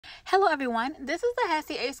Hello everyone, this is the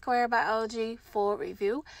Hesi A² Biology full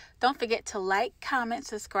review. Don't forget to like, comment,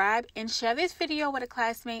 subscribe, and share this video with a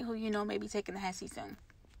classmate who you know may be taking the Hesi soon.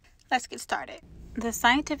 Let's get started. The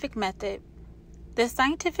scientific method. The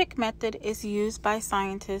scientific method is used by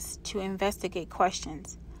scientists to investigate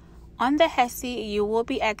questions. On the Hesi, you will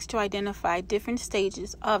be asked to identify different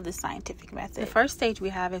stages of the scientific method. The first stage we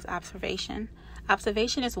have is observation.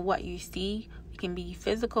 Observation is what you see. It can be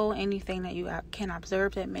physical, anything that you can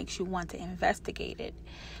observe that makes you want to investigate it.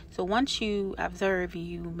 So once you observe,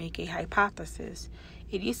 you make a hypothesis.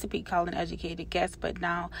 It used to be called an educated guess, but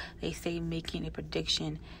now they say making a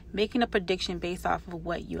prediction. Making a prediction based off of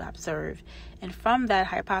what you observe. And from that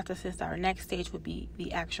hypothesis, our next stage would be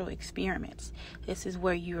the actual experiments. This is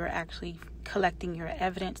where you are actually collecting your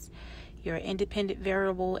evidence, your independent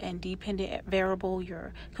variable and dependent variable,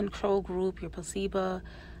 your control group, your placebo.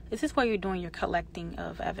 This is where you're doing your collecting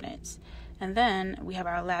of evidence. And then we have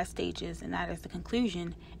our last stages, and that is the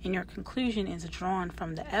conclusion. And your conclusion is drawn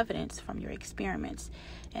from the evidence from your experiments.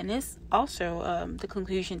 And this also, the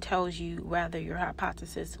conclusion tells you whether your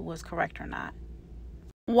hypothesis was correct or not.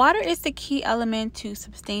 Water is the key element to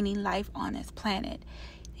sustaining life on this planet.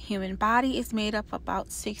 The human body is made up about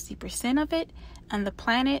 60% of it, and the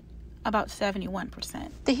planet about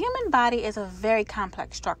 71%. The human body is a very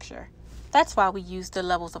complex structure. That's why we use the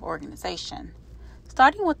levels of organization.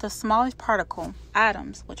 Starting with the smallest particle,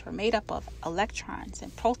 atoms, which are made up of electrons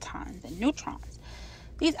and protons and neutrons.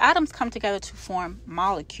 These atoms come together to form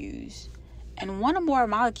molecules. And one or more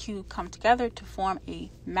molecules come together to form a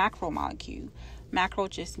macromolecule. Macro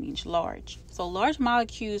just means large. So large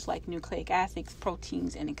molecules like nucleic acids,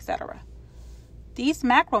 proteins, and etc. These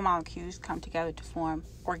macromolecules come together to form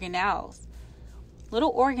organelles.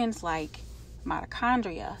 Little organs like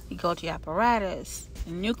mitochondria, the Golgi apparatus,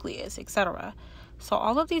 the nucleus, etc. So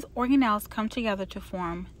all of these organelles come together to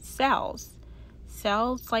form cells.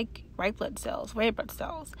 Cells like white blood cells, red blood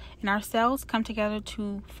cells. And our cells come together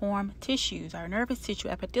to form tissues. Our nervous tissue,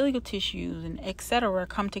 epithelial tissues, and etc.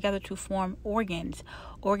 come together to form organs.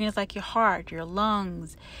 Organs like your heart, your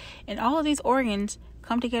lungs. And all of these organs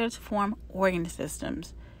come together to form organ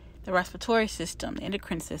systems. The respiratory system, the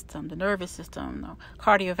endocrine system, the nervous system, the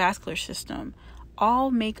cardiovascular system,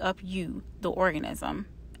 all make up you, the organism.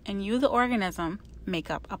 And you, the organism,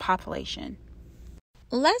 make up a population.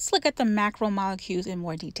 Let's look at the macromolecules in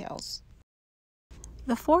more details.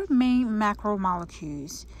 The four main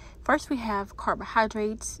macromolecules. First, we have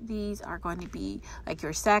carbohydrates. These are going to be like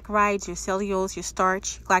your saccharides, your cellulose, your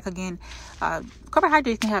starch, glycogen.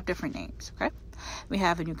 Carbohydrates can have different names, okay? We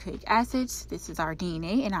have the nucleic acids. This is our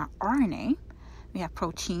DNA and our RNA. We have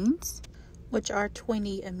proteins, which are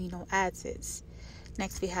 20 amino acids.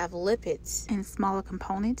 Next, we have lipids and smaller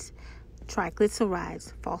components,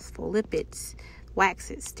 triglycerides, phospholipids,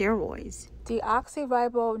 waxes, steroids.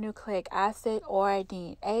 Deoxyribonucleic acid, or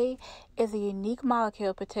DNA, is a unique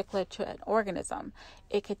molecule particular to an organism.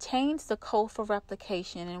 It contains the code for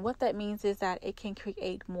replication, and what that means is that it can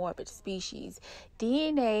create more of its species.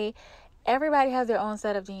 DNA, everybody has their own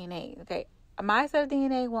set of DNA, okay? My set of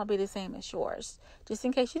DNA won't be the same as yours, just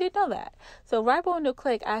in case you didn't know that. So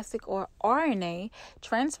ribonucleic acid, or RNA,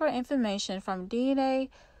 transfer information from DNA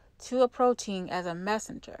to a protein as a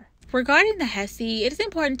messenger. Regarding the Hesi, it is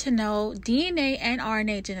important to know DNA and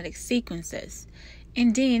RNA genetic sequences.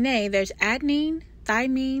 In DNA, there's adenine,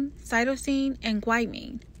 thymine, cytosine, and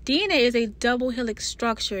guanine. DNA is a double helix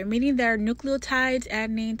structure, meaning there are nucleotides,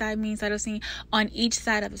 adenine, thymine, cytosine, on each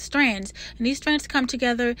side of the strands. And these strands come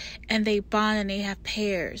together and they bond and they have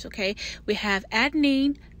pairs, okay? We have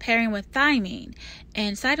adenine pairing with thymine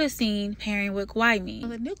and cytosine pairing with guanine.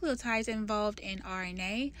 The nucleotides involved in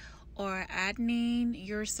RNA are adenine,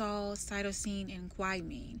 uracil, cytosine, and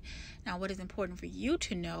guanine. Now, what is important for you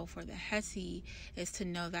to know for the Hesi is to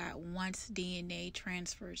know that once DNA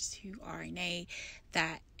transfers to RNA,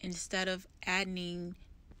 that instead of adenine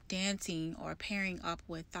dancing or pairing up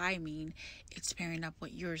with thymine, it's pairing up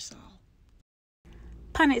with uracil.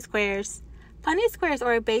 Punnett Squares. Punnett Squares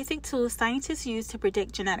are a basic tool scientists use to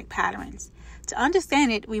predict genetic patterns. To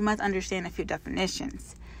understand it, we must understand a few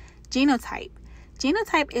definitions. Genotype.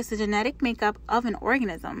 Genotype is the genetic makeup of an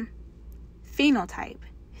organism. Phenotype.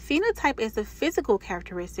 Phenotype is the physical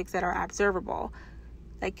characteristics that are observable,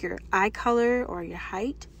 like your eye color or your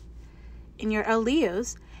height. And your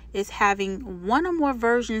alleles is having one or more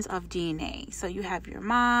versions of DNA. So you have your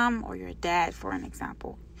mom or your dad, for an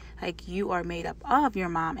example. Like you are made up of your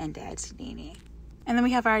mom and dad's DNA. And then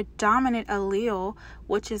we have our dominant allele,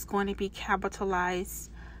 which is going to be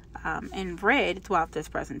capitalized in red throughout this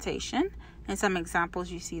presentation. And some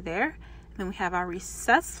examples you see there. Then we have our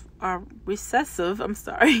recessive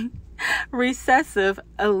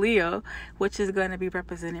allele, which is going to be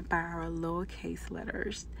represented by our lowercase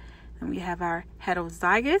letters. And we have our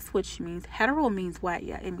heterozygous, which means hetero means what?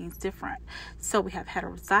 Yeah, it means different. So we have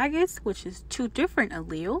heterozygous, which is two different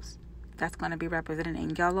alleles. That's going to be represented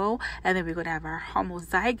in yellow. And then we're going to have our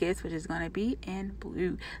homozygous, which is going to be in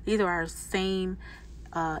blue. These are our same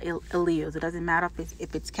alleles. It doesn't matter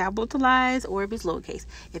if it's capitalized or if it's lowercase.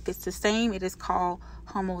 If it's the same, it is called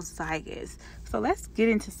homozygous. So let's get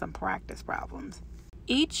into some practice problems.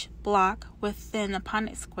 Each block within the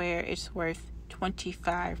Punnett square is worth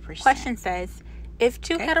 25%. Question says, if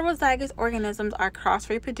two heterozygous organisms are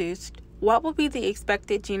cross-reproduced, what will be the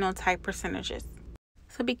expected genotype percentages?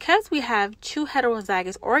 So because we have two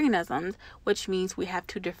heterozygous organisms, which means we have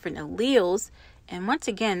two different alleles, and once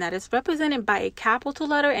again, that is represented by a capital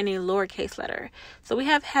letter and a lowercase letter. So we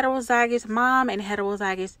have heterozygous mom and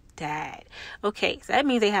heterozygous dad. Okay, so that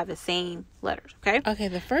means they have the same letters, okay? Okay,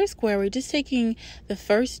 the first square, we're just taking the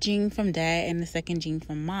first gene from dad and the second gene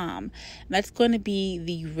from mom. That's going to be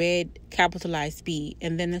the red capitalized B.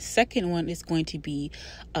 And then the second one is going to be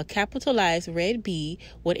a capitalized red B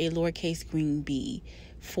with a lowercase green B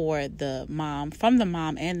for the mom, from the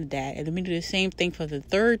mom and the dad. And then we do the same thing for the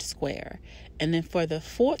third square. And then for the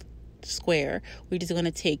fourth square, we're just going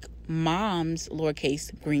to take mom's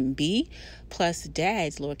lowercase green b plus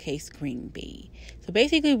dad's lowercase green b. So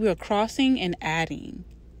basically, we're crossing and adding.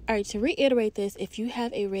 All right, to reiterate this, if you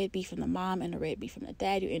have a red B from the mom and a red B from the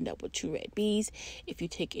dad, you end up with two red Bs. If you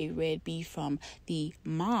take a red B from the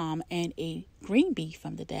mom and a green B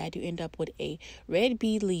from the dad, you end up with a red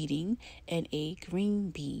B leading and a green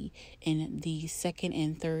B in the second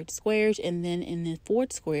and third squares. And then in the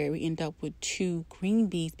fourth square, we end up with two green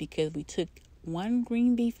Bs because we took one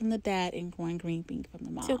green B from the dad and one green B from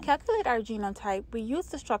the mom. To calculate our genotype, we use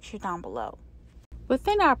the structure down below.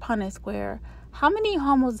 Within our Punnett square, how many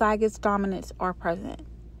homozygous dominants are present?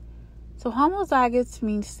 So homozygous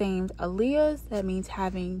means same alleles. That means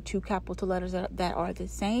having two capital letters that are the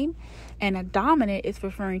same. And a dominant is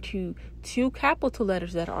referring to two capital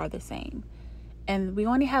letters that are the same. And we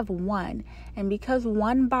only have one. And because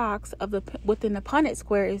one box within the Punnett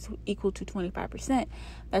square is equal to 25%,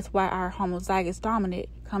 that's why our homozygous dominant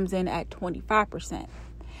comes in at 25%.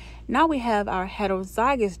 Now we have our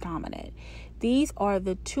heterozygous dominant. These are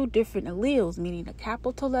the two different alleles, meaning a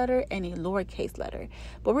capital letter and a lowercase letter.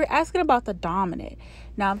 But we're asking about the dominant.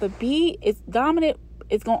 Now, the B is dominant.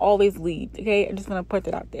 It's going to always lead. Okay, I'm just going to put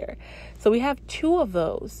that out there. So we have two of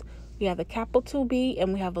those. We have a capital B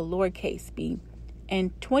and we have a lowercase b.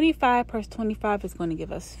 And 25 plus 25 is going to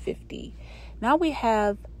give us 50. Now we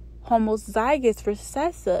have homozygous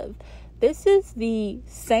recessive. This is the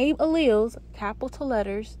same alleles, capital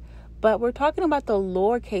letters, but we're talking about the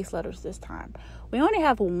lowercase letters this time. We only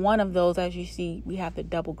have one of those. As you see, we have the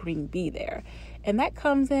double green B there. And that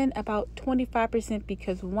comes in about 25%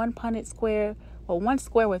 because one Punnett square, or one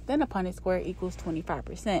square within a Punnett square equals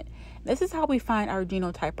 25%. This is how we find our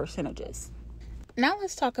genotype percentages. Now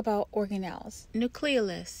let's talk about organelles.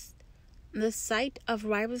 Nucleolus, the site of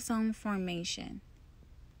ribosome formation.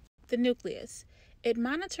 The nucleus. It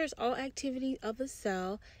monitors all activity of the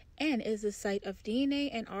cell and is the site of DNA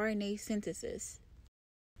and RNA synthesis.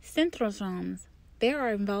 Centrosomes, they are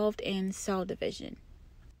involved in cell division.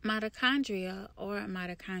 Mitochondria, or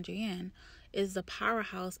mitochondrion, is the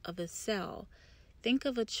powerhouse of the cell. Think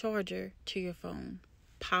of a charger to your phone.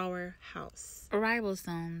 Powerhouse.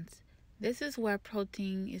 Ribosomes, this is where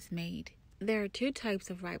protein is made. There are two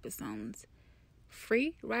types of ribosomes,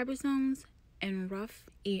 free ribosomes and rough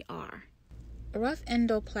ER. Rough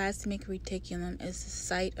endoplasmic reticulum is the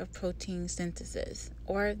site of protein synthesis,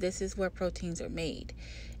 or this is where proteins are made.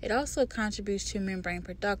 It also contributes to membrane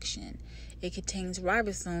production. It contains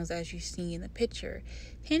ribosomes as you see in the picture,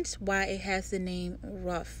 hence why it has the name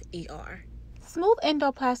rough ER. Smooth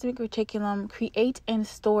endoplasmic reticulum creates and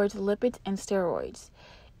stores lipids and steroids.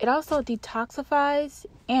 It also detoxifies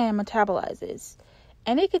and metabolizes.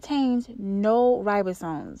 And it contains no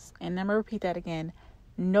ribosomes. And I'm going to repeat that again.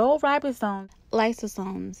 No ribosomes,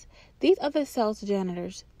 lysosomes. These are the cell's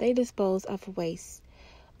janitors. They dispose of waste.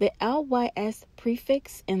 The LYS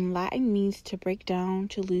prefix in Latin means to break down,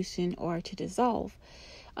 to loosen, or to dissolve.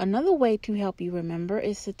 Another way to help you remember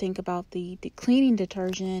is to think about the cleaning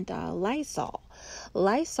detergent Lysol.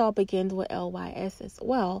 Lysol begins with LYS as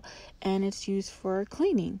well, and it's used for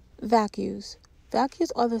cleaning. Vacuums.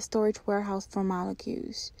 Vacuums are the storage warehouse for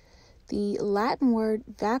molecules. The Latin word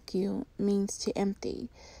vacuum means to empty.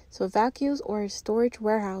 So vacuums are a storage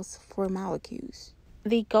warehouse for molecules.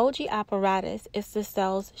 The Golgi apparatus is the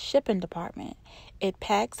cell's shipping department. It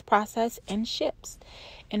packs, processes, and ships.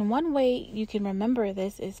 And one way you can remember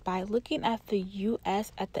this is by looking at the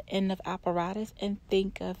US at the end of apparatus and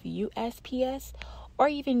think of USPS or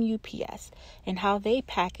even UPS and how they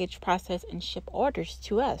package, process, and ship orders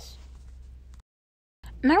to us.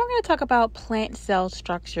 Now we're going to talk about plant cell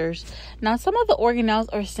structures. Now some of the organelles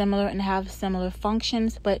are similar and have similar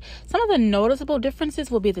functions, but some of the noticeable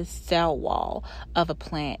differences will be the cell wall of a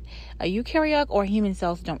plant. A eukaryote or human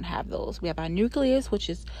cells don't have those. We have our nucleus,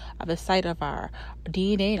 which is the site of our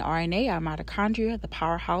DNA and RNA, our mitochondria, the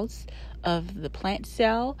powerhouse of the plant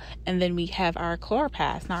cell, and then we have our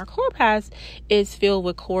chloroplast. Now our chloroplast is filled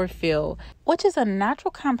with chlorophyll, which is a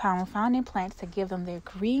natural compound found in plants to give them their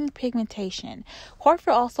green pigmentation.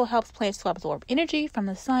 Chlorophyll also helps plants to absorb energy from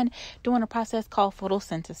the sun during a process called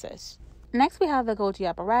photosynthesis. Next, we have the Golgi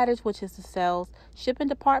apparatus, which is the cell's shipping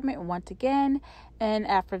department once again, and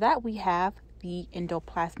after that we have the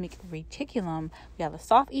endoplasmic reticulum. We have a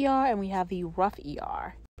soft ER and we have the rough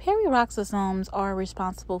ER. Peroxysomes are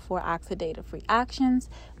responsible for oxidative reactions,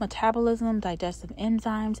 metabolism, digestive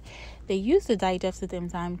enzymes. They use the digestive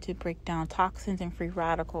enzyme to break down toxins and free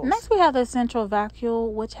radicals. Next, we have the central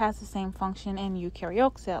vacuole, which has the same function in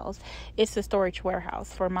eukaryote cells. It's the storage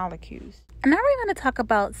warehouse for molecules. And now we're going to talk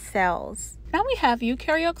about cells. Now we have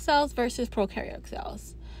eukaryote cells versus prokaryote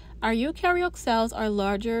cells. Our eukaryote cells are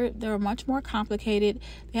larger, they're much more complicated.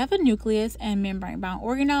 They have a nucleus and membrane-bound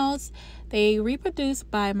organelles. They reproduce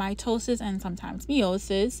by mitosis and sometimes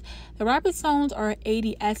meiosis. The ribosomes are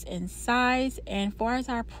 80S in size, and far as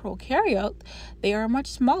our prokaryote, they are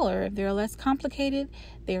much smaller. They're less complicated,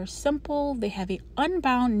 they are simple, they have an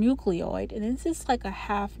unbound nucleoid, and this is like a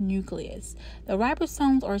half nucleus. The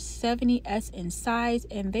ribosomes are 70S in size,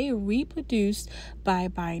 and they reproduce by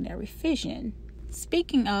binary fission.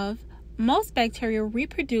 Speaking of, most bacteria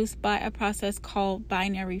reproduce by a process called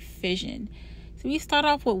binary fission. So we start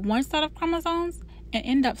off with one set of chromosomes and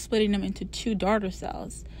end up splitting them into two daughter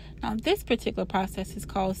cells. Now this particular process is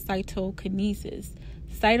called cytokinesis.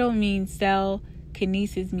 Cyto means cell,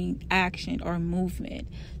 kinesis means action or movement.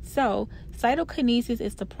 So cytokinesis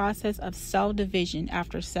is the process of cell division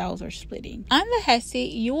after cells are splitting. On the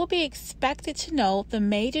Hesi, you will be expected to know the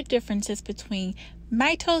major differences between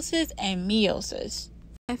mitosis and meiosis.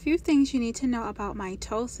 A few things you need to know about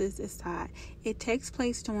mitosis is that it takes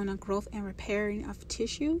place during the growth and repairing of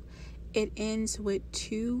tissue. It ends with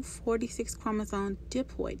two 46 chromosome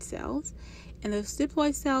diploid cells, and those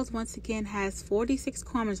diploid cells once again has 46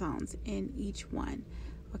 chromosomes in each one.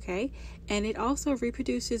 Okay, and it also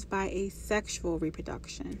reproduces by asexual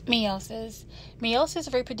reproduction. Meiosis.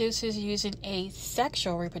 Meiosis reproduces using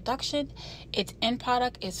asexual reproduction. Its end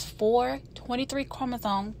product is 4 23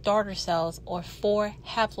 chromosome daughter cells or 4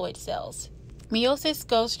 haploid cells. Meiosis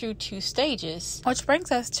goes through 2 stages, which brings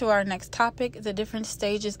us to our next topic, the different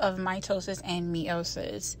stages of mitosis and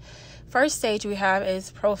meiosis. First stage we have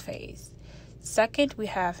is prophase. Second, we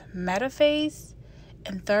have metaphase.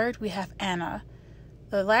 And third, we have ana.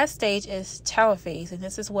 The last stage is telophase, and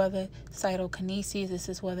this is where the cytokinesis, this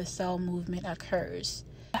is where the cell movement occurs.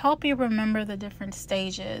 To help you remember the different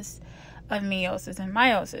stages of meiosis and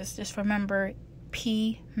meiosis, just remember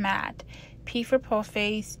P-MAT. P for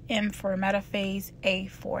prophase, M for metaphase, A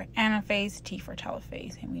for anaphase, T for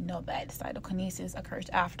telophase, and we know that cytokinesis occurs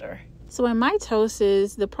after. So in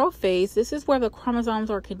mitosis, the prophase, this is where the chromosomes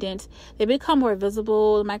are condensed. They become more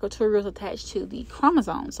visible. The microtubules attached to the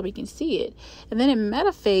chromosomes so we can see it. And then in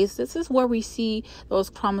metaphase, this is where we see those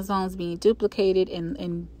chromosomes being duplicated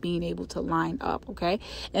and being able to line up, okay?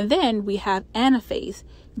 And then we have anaphase.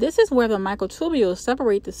 This is where the microtubules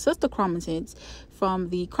separate the sister chromatids from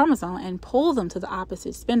the chromosome and pull them to the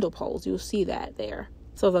opposite spindle poles. You'll see that there.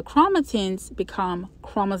 So the chromatids become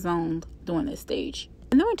chromosomed during this stage.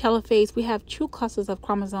 And then in telophase, we have 2 clusters of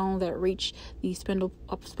chromosomes that reach the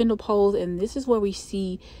spindle poles, and this is where we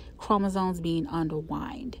see chromosomes being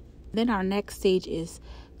unwound. Then our next stage is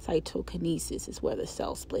cytokinesis, is where the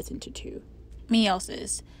cell splits into 2.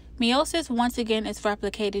 Meiosis. Meiosis, once again, is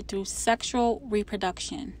replicated through sexual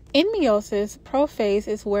reproduction. In meiosis, prophase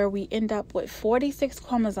is where we end up with 46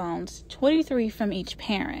 chromosomes, 23 from each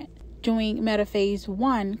parent. During metaphase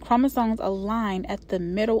 1, chromosomes align at the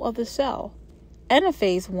middle of the cell.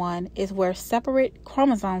 Anaphase 1 is where separate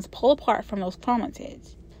chromosomes pull apart from those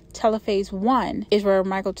chromatids. Telophase 1 is where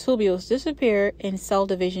microtubules disappear and cell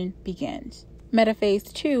division begins.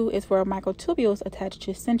 Metaphase 2 is where microtubules attach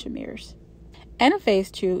to centromeres.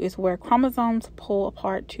 Anaphase 2 is where chromosomes pull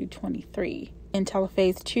apart to 23. And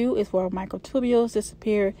telophase 2 is where microtubules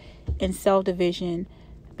disappear and cell division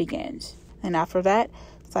begins. And after that,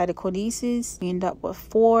 cytokinesis. You end up with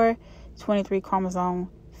 4 23 chromosome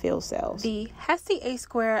field cells. The Hesi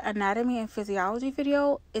A-square anatomy and physiology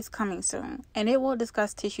video is coming soon, and it will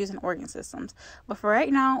discuss tissues and organ systems. But for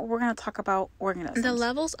right now, we're going to talk about organisms. The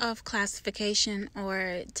levels of classification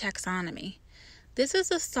or taxonomy. This is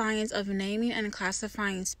the science of naming and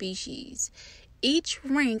classifying species. Each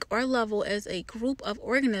rank or level is a group of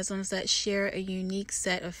organisms that share a unique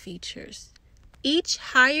set of features. Each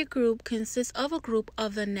higher group consists of a group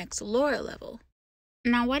of the next lower level.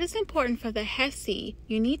 Now, what is important for the Hesi,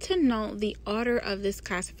 you need to know the order of this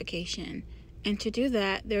classification. And to do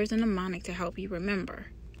that, there's a mnemonic to help you remember.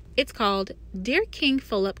 It's called Dear King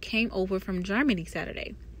Philip Came Over from Germany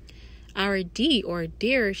Saturday. Our D or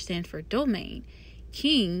Dear stands for domain.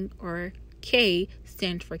 King or K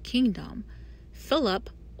stands for kingdom. Philip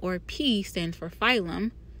or P stands for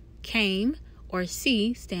phylum. Came or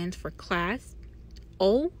C stands for class.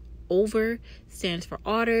 O, over, stands for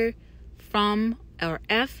order. From or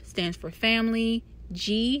F stands for family.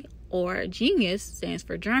 G or genius stands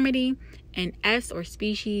for Germany. And S or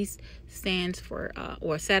species stands for,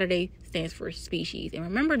 or Saturday stands for species. And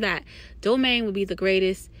remember that domain will be the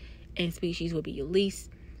greatest and species will be your least.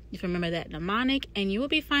 Just remember that mnemonic and you will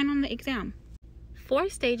be fine on the exam. 4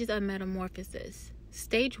 stages of metamorphosis.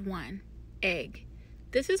 Stage 1, egg.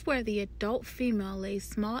 This is where the adult female lays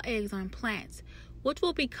small eggs on plants, which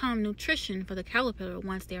will become nutrition for the caterpillar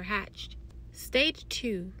once they're hatched. Stage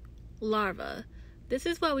 2, larva. This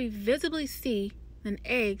is where we visibly see an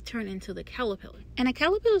egg turn into the caterpillar. And a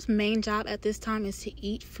caterpillar's main job at this time is to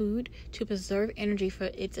eat food to preserve energy for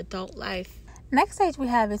its adult life. Next stage we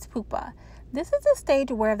have is pupa. This is the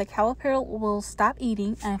stage where the caterpillar will stop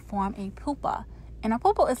eating and form a pupa. And a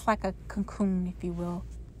pupa is like a cocoon, if you will.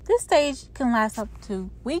 This stage can last up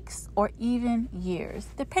to weeks or even years,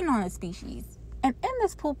 depending on the species. And in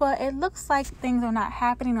this pupa, it looks like things are not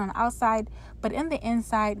happening on the outside, but in the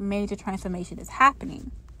inside, major transformation is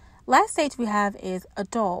happening. Last stage we have is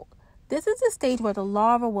adult. This is the stage where the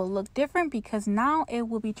larva will look different because now it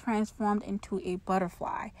will be transformed into a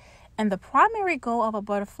butterfly. And the primary goal of a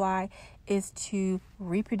butterfly is to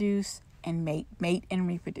reproduce and mate and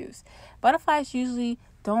reproduce. Butterflies usually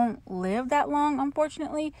don't live that long,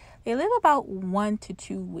 unfortunately. They live about 1 to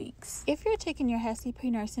 2 weeks. If you're taking your Hesi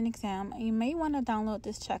prenursing exam, you may want to download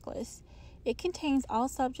this checklist. It contains all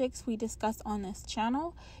subjects we discuss on this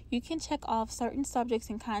channel. You can check off certain subjects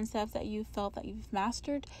and concepts that you felt that you've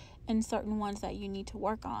mastered and certain ones that you need to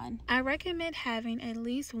work on. I recommend having at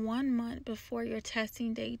least 1 month before your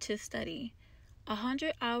testing date to study.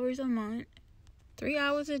 100 hours a month, 3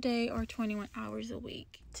 hours a day, or 21 hours a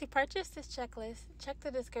week. To purchase this checklist, check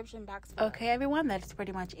the description box below. Okay, everyone, that's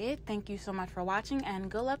pretty much it. Thank you so much for watching, and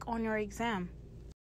good luck on your exam.